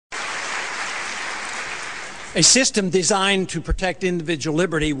A system designed to protect individual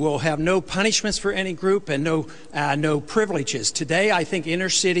liberty will have no punishments for any group and no privileges. Today, I think inner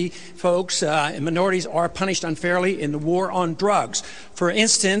city folks and minorities are punished unfairly in the war on drugs. For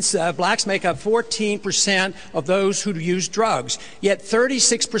instance, blacks make up 14% of those who use drugs, yet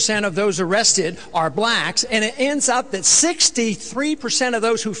 36% of those arrested are blacks, and it ends up that 63% of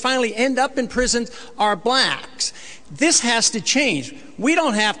those who finally end up in prison are blacks. This has to change. We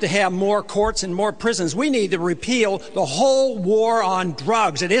don't have to have more courts and more prisons. We need to repeal the whole war on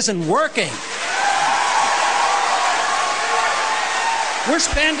drugs. It isn't working.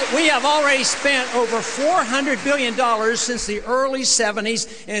 We have already spent over $400 billion since the early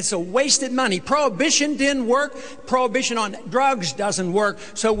 70s, and it's a wasted money. Prohibition didn't work. Prohibition on drugs doesn't work.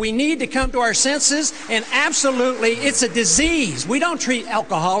 So we need to come to our senses, and absolutely, it's a disease. We don't treat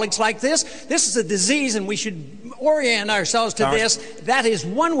alcoholics like this. This is a disease, and we should orient ourselves to this. That is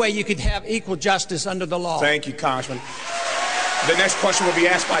one way you could have equal justice under the law. Thank you, Congressman. The next question will be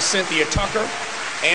asked by Cynthia Tucker.